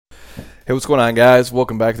Hey, what's going on, guys?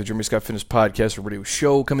 Welcome back to the Jeremy Scott Fitness Podcast or Radio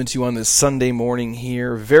Show, coming to you on this Sunday morning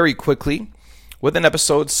here very quickly with an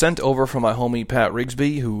episode sent over from my homie Pat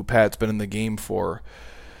Rigsby, who Pat's been in the game for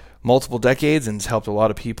multiple decades and has helped a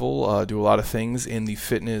lot of people do a lot of things in the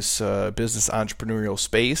fitness business entrepreneurial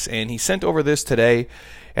space. And he sent over this today,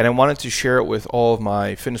 and I wanted to share it with all of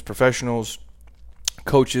my fitness professionals,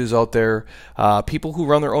 coaches out there, people who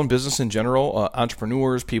run their own business in general,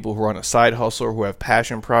 entrepreneurs, people who are on a side hustle or who have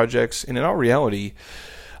passion projects, and in all reality,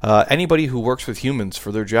 anybody who works with humans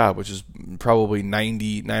for their job, which is probably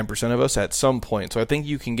 99% of us at some point. So I think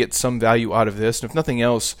you can get some value out of this, and if nothing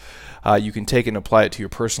else, you can take it and apply it to your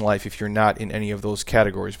personal life if you're not in any of those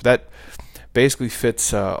categories. But that basically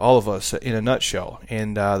fits all of us in a nutshell.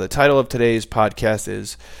 And the title of today's podcast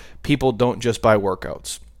is People Don't Just Buy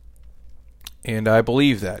Workouts. And I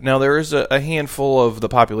believe that. Now, there is a handful of the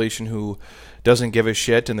population who doesn't give a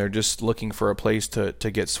shit, and they're just looking for a place to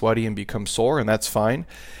get sweaty and become sore, and that's fine.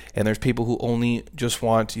 And there's people who only just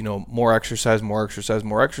want, more exercise,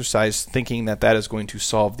 thinking that that is going to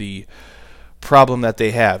solve the problem that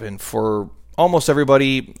they have. And for almost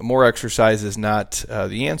everybody, more exercise is not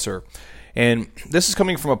the answer. And this is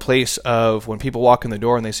coming from a place of when people walk in the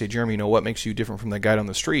door and they say, Jeremy, what makes you different from the guy down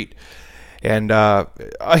the street? And a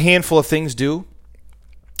handful of things do,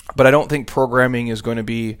 but I don't think programming is going to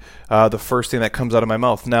be the first thing that comes out of my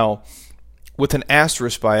mouth. Now, with an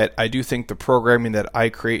asterisk by it, I do think the programming that I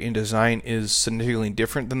create and design is significantly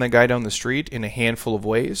different than the guy down the street in a handful of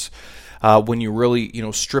ways. When you really,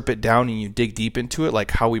 strip it down and you dig deep into it, like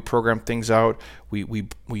how we program things out, we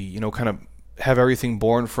kind of have everything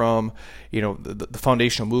born from, the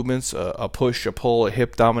foundational movements, a push, a pull, a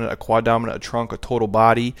hip dominant, a quad dominant, a trunk, a total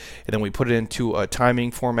body, and then we put it into a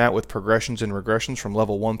timing format with progressions and regressions from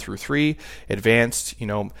level 1 through 3, advanced,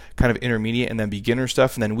 kind of intermediate, and then beginner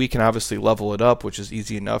stuff, and then we can obviously level it up, which is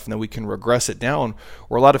easy enough, and then we can regress it down,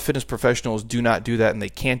 where a lot of fitness professionals do not do that, and they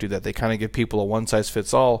can't do that. They kind of give people a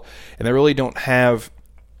one-size-fits-all, and they really don't have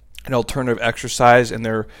an alternative exercise, and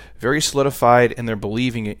they're very solidified, and they're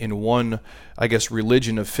believing in one,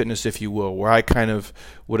 religion of fitness, if you will, where I kind of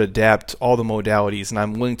would adapt all the modalities, and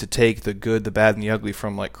I'm willing to take the good, the bad, and the ugly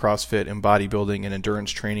from like CrossFit and bodybuilding and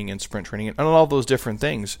endurance training and sprint training and all those different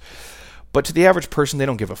things. But to the average person, they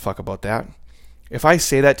don't give a fuck about that. If I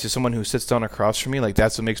say that to someone who sits down across from me, like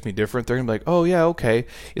that's what makes me different, they're going to be like, oh yeah, okay.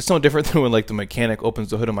 It's no different than when like the mechanic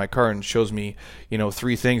opens the hood of my car and shows me,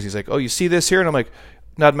 3 things. He's like, oh, you see this here? And I'm like,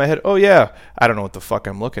 nod my head, oh yeah, I don't know what the fuck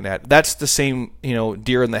I'm looking at. That's the same,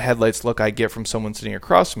 deer in the headlights look I get from someone sitting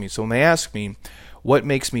across from me. So when they ask me, what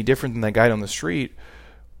makes me different than that guy down the street?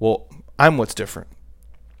 Well, I'm what's different.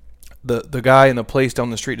 The guy in the place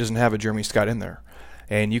down the street doesn't have a Jeremy Scott in there.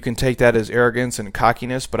 And you can take that as arrogance and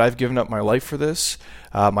cockiness, but I've given up my life for this.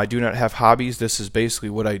 I do not have hobbies. This is basically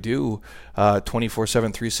what I do 24/7,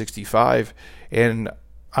 365. And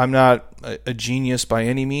I'm not a genius by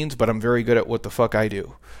any means, but I'm very good at what the fuck I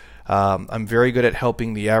do. I'm very good at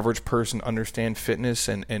helping the average person understand fitness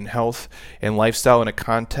and health and lifestyle in a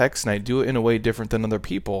context, and I do it in a way different than other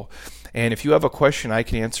people. And if you have a question, I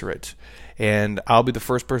can answer it. And I'll be the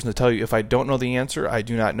first person to tell you if I don't know the answer, I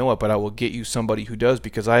do not know it, but I will get you somebody who does,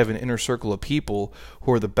 because I have an inner circle of people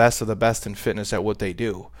who are the best of the best in fitness at what they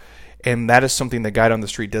do. And that is something the guy down the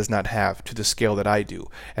street does not have to the scale that I do.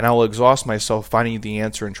 And I will exhaust myself finding you the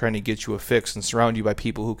answer and trying to get you a fix and surround you by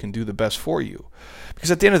people who can do the best for you. Because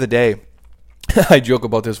at the end of the day, I joke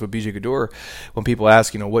about this with BJ Gaddour when people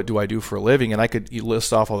ask, what do I do for a living? And I could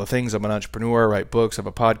list off all the things. I'm an entrepreneur, I write books, I have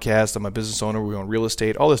a podcast, I'm a business owner, we own real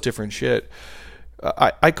estate, all this different shit.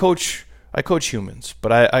 I coach humans,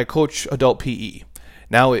 but I coach adult PE.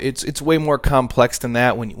 Now, it's way more complex than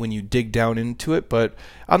that when you dig down into it, but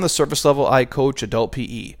on the surface level, I coach adult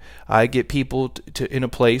PE. I get people to in a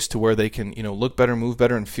place to where they can, look better, move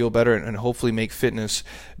better, and feel better, and hopefully make fitness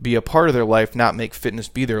be a part of their life, not make fitness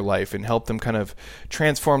be their life, and help them kind of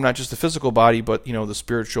transform not just the physical body, but, the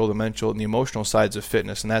spiritual, the mental, and the emotional sides of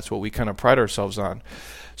fitness, and that's what we kind of pride ourselves on.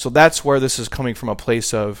 So that's where this is coming from, a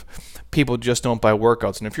place of people just don't buy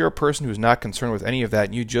workouts. And if you're a person who's not concerned with any of that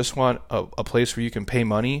and you just want a place where you can pay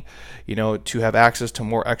money, to have access to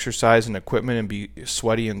more exercise and equipment and be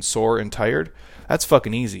sweaty and sore and tired, that's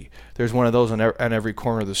fucking easy. There's one of those on every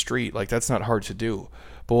corner of the street. Like, that's not hard to do.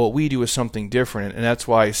 But what we do is something different. And that's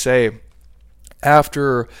why I say,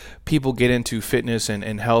 after people get into fitness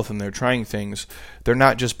and health and they're trying things, they're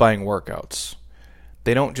not just buying workouts.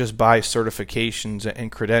 They don't just buy certifications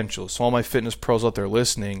and credentials. So all my fitness pros out there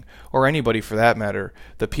listening, or anybody for that matter,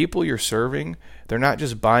 the people you're serving, they're not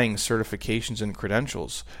just buying certifications and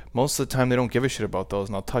credentials. Most of the time they don't give a shit about those,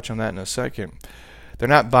 and I'll touch on that in a second. They're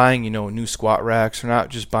not buying, new squat racks. They're not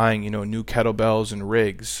just buying, new kettlebells and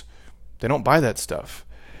rigs. They don't buy that stuff.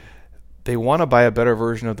 They want to buy a better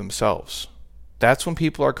version of themselves. That's when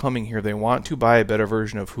people are coming here. They want to buy a better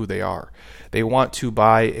version of who they are. They want to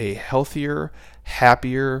buy a healthier,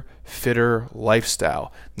 happier, fitter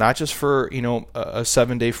lifestyle. Not just for, a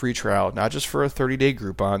 7-day free trial, not just for a 30-day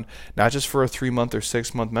Groupon, not just for a 3-month or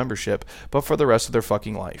 6-month membership, but for the rest of their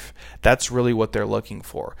fucking life. That's really what they're looking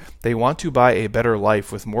for. They want to buy a better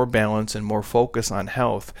life with more balance and more focus on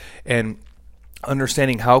health and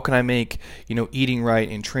understanding how can I make, eating right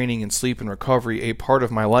and training and sleep and recovery a part of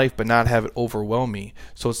my life, but not have it overwhelm me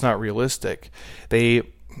so it's not realistic.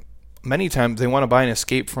 Many times they want to buy an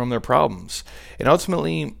escape from their problems. And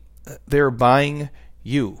ultimately, they're buying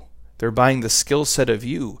you. They're buying the skill set of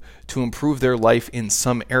you to improve their life in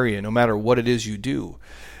some area, no matter what it is you do.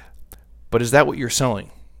 But is that what you're selling?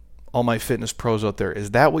 All my fitness pros out there, is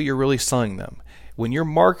that what you're really selling them? When you're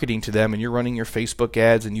marketing to them and you're running your Facebook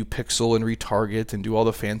ads and you pixel and retarget and do all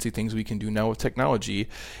the fancy things we can do now with technology,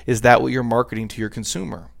 is that what you're marketing to your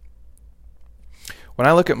consumer? When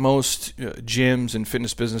I look at most gyms and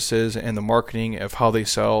fitness businesses and the marketing of how they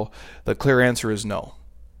sell, the clear answer is no.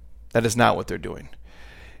 That is not what they're doing.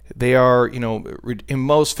 They are, in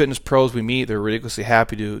most fitness pros we meet, they're ridiculously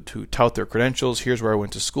happy to tout their credentials. Here's where I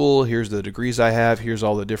went to school. Here's the degrees I have. Here's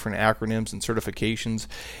all the different acronyms and certifications.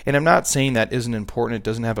 And I'm not saying that isn't important. It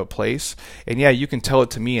doesn't have a place. And yeah, you can tell it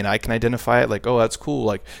to me and I can identify it like, oh, that's cool.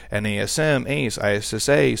 Like NASM, ACE,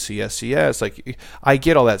 ISSA, CSCS. Like I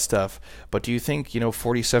get all that stuff. But do you think,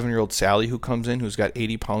 47-year-old Sally who comes in, who's got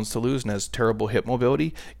 80 pounds to lose and has terrible hip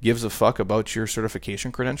mobility, gives a fuck about your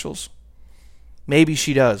certification credentials? Maybe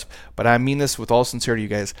she does, but I mean this with all sincerity, you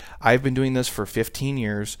guys. I've been doing this for 15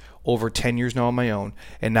 years, over 10 years now on my own,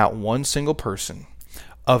 and not one single person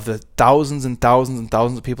of the thousands and thousands and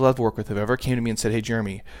thousands of people I've worked with have ever came to me and said, hey,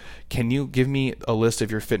 Jeremy, can you give me a list of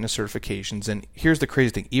your fitness certifications? And here's the crazy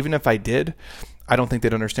thing. Even if I did, I don't think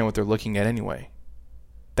they'd understand what they're looking at anyway.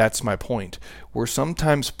 That's my point. We're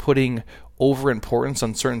sometimes putting overimportance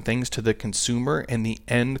on certain things to the consumer and the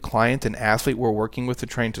end client and athlete we're working with to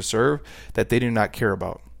trying to serve that they do not care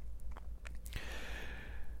about.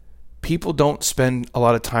 People don't spend a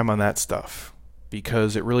lot of time on that stuff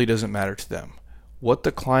because it really doesn't matter to them. What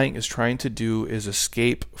the client is trying to do is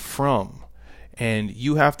escape from, and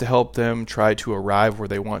you have to help them try to arrive where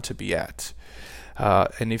they want to be at.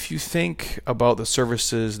 And if you think about the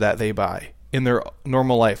services that they buy in their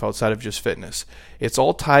normal life outside of just fitness, it's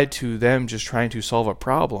all tied to them just trying to solve a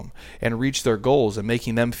problem and reach their goals and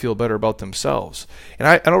making them feel better about themselves. And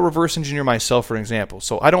I don't reverse engineer myself, for an example.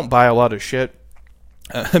 So I don't buy a lot of shit.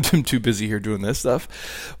 I've been too busy here doing this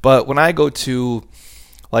stuff. But when I go to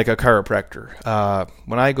like a chiropractor,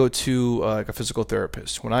 when I go to like a physical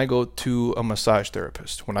therapist, when I go to a massage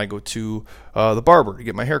therapist, when I go to the barber to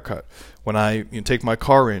get my hair cut, when I take my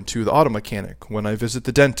car in to the auto mechanic, when I visit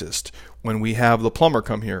the dentist, when we have the plumber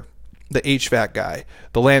come here, the HVAC guy,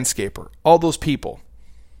 the landscaper, all those people,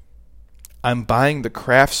 I'm buying the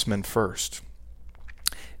craftsman first.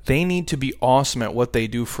 They need to be awesome at what they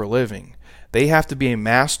do for a living. They have to be a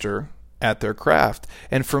master at their craft.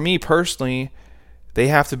 And for me personally, they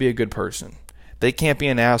have to be a good person. They can't be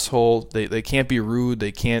an asshole. They can't be rude.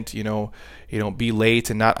 They can't, be late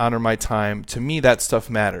and not honor my time. To me, that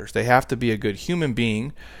stuff matters. They have to be a good human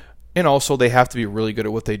being, and also they have to be really good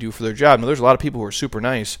at what they do for their job. Now, there's a lot of people who are super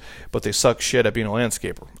nice, but they suck shit at being a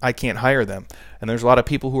landscaper. I can't hire them. And there's a lot of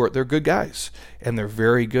people they're good guys, and they're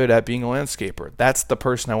very good at being a landscaper. That's the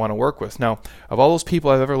person I want to work with. Now, of all those people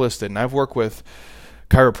I've ever listed, and I've worked with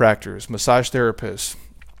chiropractors, massage therapists,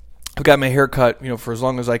 I've got my hair cut, for as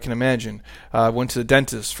long as I can imagine. I went to the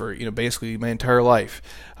dentist for, basically my entire life.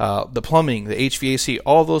 The plumbing, the HVAC,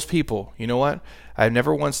 all those people, you know what? I've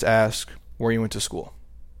never once asked where you went to school.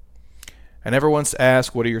 I never once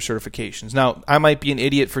asked what are your certifications. Now, I might be an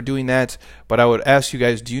idiot for doing that, but I would ask you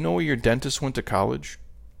guys, do you know where your dentist went to college?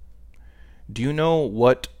 Do you know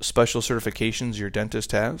what special certifications your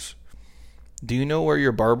dentist has? Do you know where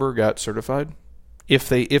your barber got certified? If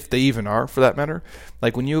they even are, for that matter.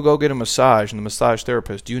 Like when you go get a massage and the massage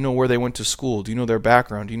therapist, do you know where they went to school? Do you know their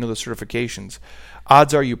background? Do you know the certifications?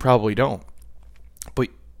 Odds are you probably don't. But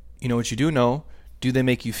you know what you do know? Do they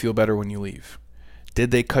make you feel better when you leave?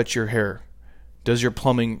 Did they cut your hair? Does your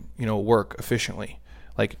plumbing, work efficiently?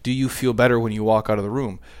 Like, do you feel better when you walk out of the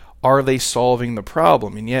room? Are they solving the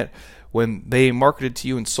problem? And yet, when they marketed to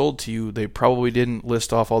you and sold to you, they probably didn't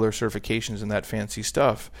list off all their certifications and that fancy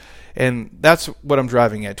stuff. And that's what I'm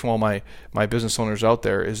driving at to all my business owners out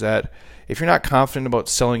there, is that if you're not confident about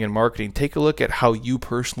selling and marketing, take a look at how you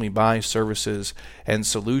personally buy services and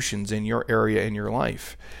solutions in your area in your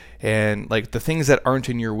life. And like the things that aren't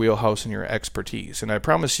in your wheelhouse and your expertise. And I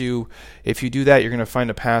promise you, if you do that, you're going to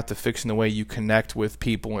find a path to fixing the way you connect with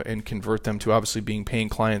people and convert them to obviously being paying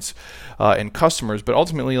clients and customers. But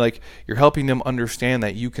ultimately, like, you're helping them understand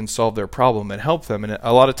that you can solve their problem and help them. And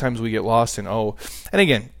a lot of times we get lost in, and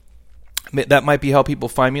again, that might be how people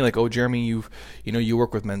find me, like, Jeremy, you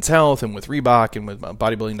work with Men's Health and with Reebok and with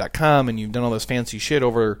bodybuilding.com, and you've done all this fancy shit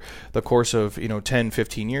over the course of 10,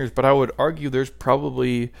 15 years. But I would argue there's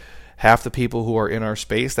probably half the people who are in our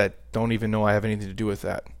space that don't even know I have anything to do with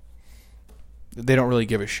that. They don't really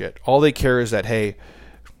give a shit. All they care is that, hey,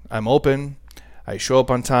 I'm open, I show up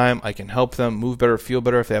on time, I can help them move better, feel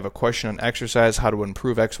better. If they have a question on exercise, how to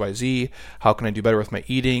improve XYZ, how can I do better with my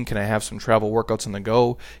eating, can I have some travel workouts on the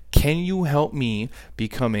go? Can you help me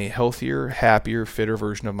become a healthier, happier, fitter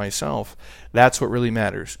version of myself? That's what really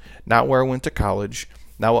matters. Not where I went to college,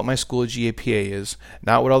 not what my school GPA is,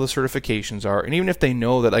 not what all the certifications are. And even if they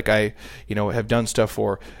know that, like, I have done stuff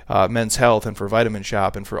for Men's Health and for Vitamin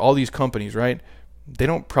Shoppe and for all these companies, right? They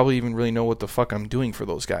don't probably even really know what the fuck I'm doing for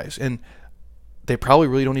those guys. And they probably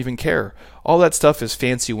really don't even care. All that stuff is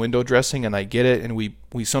fancy window dressing, and I get it, and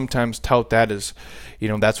we sometimes tout that as,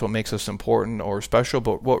 that's what makes us important or special.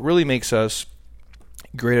 But what really makes us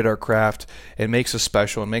great at our craft and makes us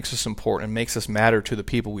special and makes us important and makes us matter to the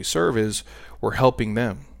people we serve is we're helping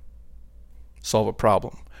them solve a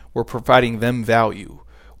problem. We're providing them value.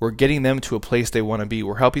 We're getting them to a place they want to be.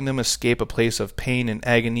 We're helping them escape a place of pain and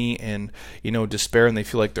agony and, despair, and they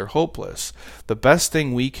feel like they're hopeless. The best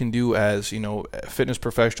thing we can do as, fitness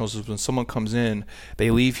professionals is when someone comes in, they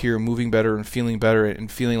leave here moving better and feeling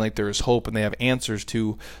like there is hope and they have answers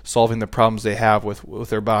to solving the problems they have with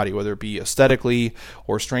their body, whether it be aesthetically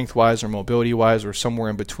or strength-wise or mobility-wise or somewhere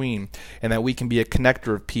in between, and that we can be a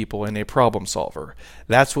connector of people and a problem solver.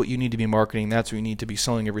 That's what you need to be marketing. That's what you need to be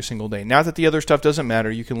selling every single day. Not that the other stuff doesn't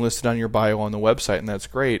matter. You can list it on your bio on the website, and that's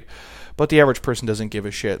great. But the average person doesn't give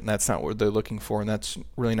a shit, and that's not what they're looking for, and that's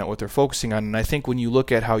really not what they're focusing on. And I think when you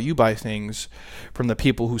look at how you buy things from the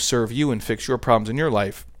people who serve you and fix your problems in your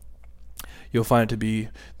life, you'll find it to be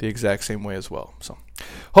the exact same way as well. So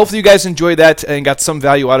hopefully you guys enjoyed that and got some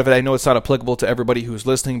value out of it. I know it's not applicable to everybody who's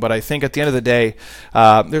listening, but I think at the end of the day,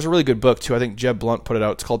 there's a really good book too. I think Jeb Blunt put it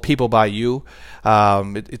out. It's called People Buy You.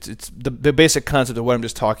 It's the basic concept of what I'm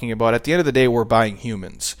just talking about. At the end of the day, we're buying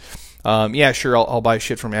humans. Yeah, sure, I'll buy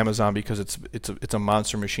shit from Amazon because it's a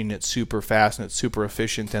monster machine. It's super fast and it's super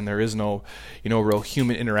efficient, and there is no real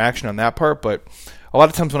human interaction on that part. But a lot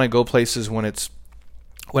of times when I go places, when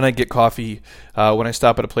I get coffee, when I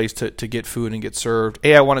stop at a place to get food and get served,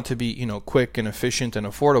 I want it to be, quick and efficient and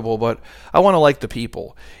affordable, but I want to like the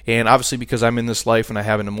people. And obviously because I'm in this life and I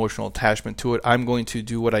have an emotional attachment to it, I'm going to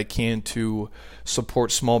do what I can to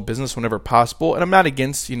support small business whenever possible. And I'm not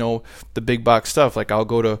against, the big box stuff. Like I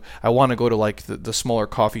want to go to like the smaller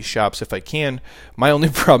coffee shops if I can. My only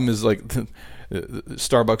problem is like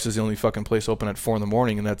Starbucks is the only fucking place open at 4 a.m,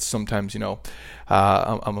 and that's sometimes, I'm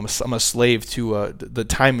a slave to the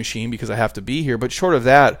time machine because I have to be here. But short of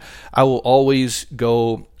that, I will always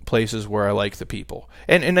go places where I like the people.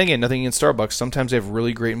 And again, nothing against Starbucks. Sometimes they have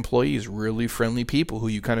really great employees, really friendly people who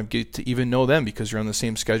you kind of get to even know them because you're on the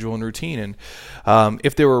same schedule and routine. And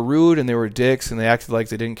if they were rude and they were dicks and they acted like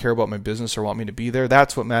they didn't care about my business or want me to be there,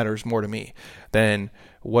 that's what matters more to me than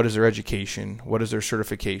what is their education, what is their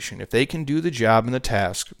certification. If they can do the job and the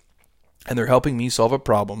task, and they're helping me solve a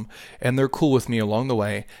problem, and they're cool with me along the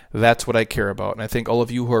way, that's what I care about. And I think all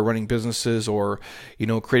of you who are running businesses or,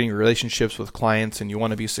 creating relationships with clients and you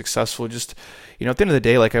want to be successful, just, at the end of the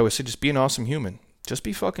day, like I always say, just be an awesome human. Just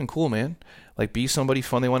be fucking cool, man. Like, be somebody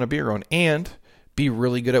fun they want to be around, and be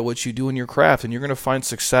really good at what you do in your craft, and you're going to find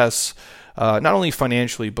success not only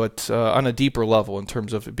financially, but on a deeper level in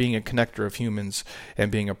terms of being a connector of humans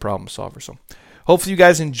and being a problem solver. So hopefully you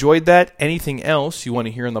guys enjoyed that. Anything else you want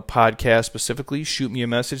to hear on the podcast specifically, shoot me a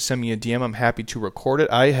message, send me a DM. I'm happy to record it.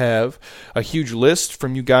 I have a huge list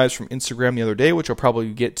from you guys from Instagram the other day, which I'll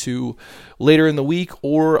probably get to later in the week,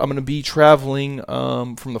 or I'm going to be traveling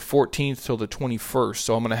from the 14th till the 21st.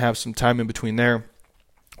 So I'm going to have some time in between there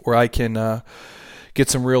where I can get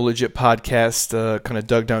some real legit podcast kind of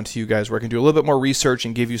dug down to you guys, where I can do a little bit more research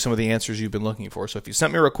and give you some of the answers you've been looking for. So if you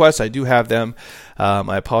sent me requests, I do have them.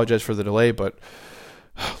 I apologize for the delay, but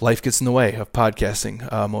life gets in the way of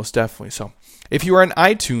podcasting, most definitely. So if you are on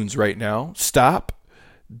iTunes right now, stop,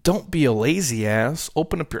 don't be a lazy ass.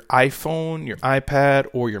 Open up your iPhone, your iPad,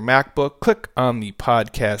 or your MacBook. Click on the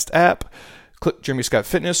podcast app. Click Jeremy Scott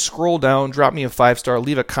Fitness, scroll down, drop me a 5-star,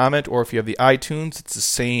 leave a comment, or if you have the iTunes, it's the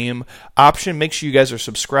same option. Make sure you guys are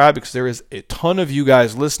subscribed because there is a ton of you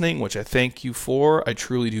guys listening, which I thank you for. I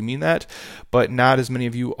truly do mean that, but not as many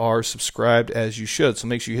of you are subscribed as you should. So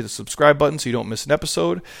make sure you hit the subscribe button so you don't miss an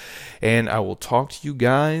episode, and I will talk to you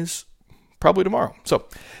guys probably tomorrow. So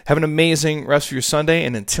have an amazing rest of your Sunday,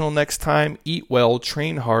 and until next time, eat well,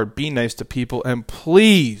 train hard, be nice to people, and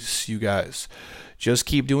please, you guys, just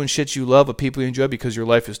keep doing shit you love with people you enjoy because your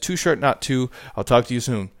life is too short not to. I'll talk to you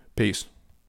soon. Peace.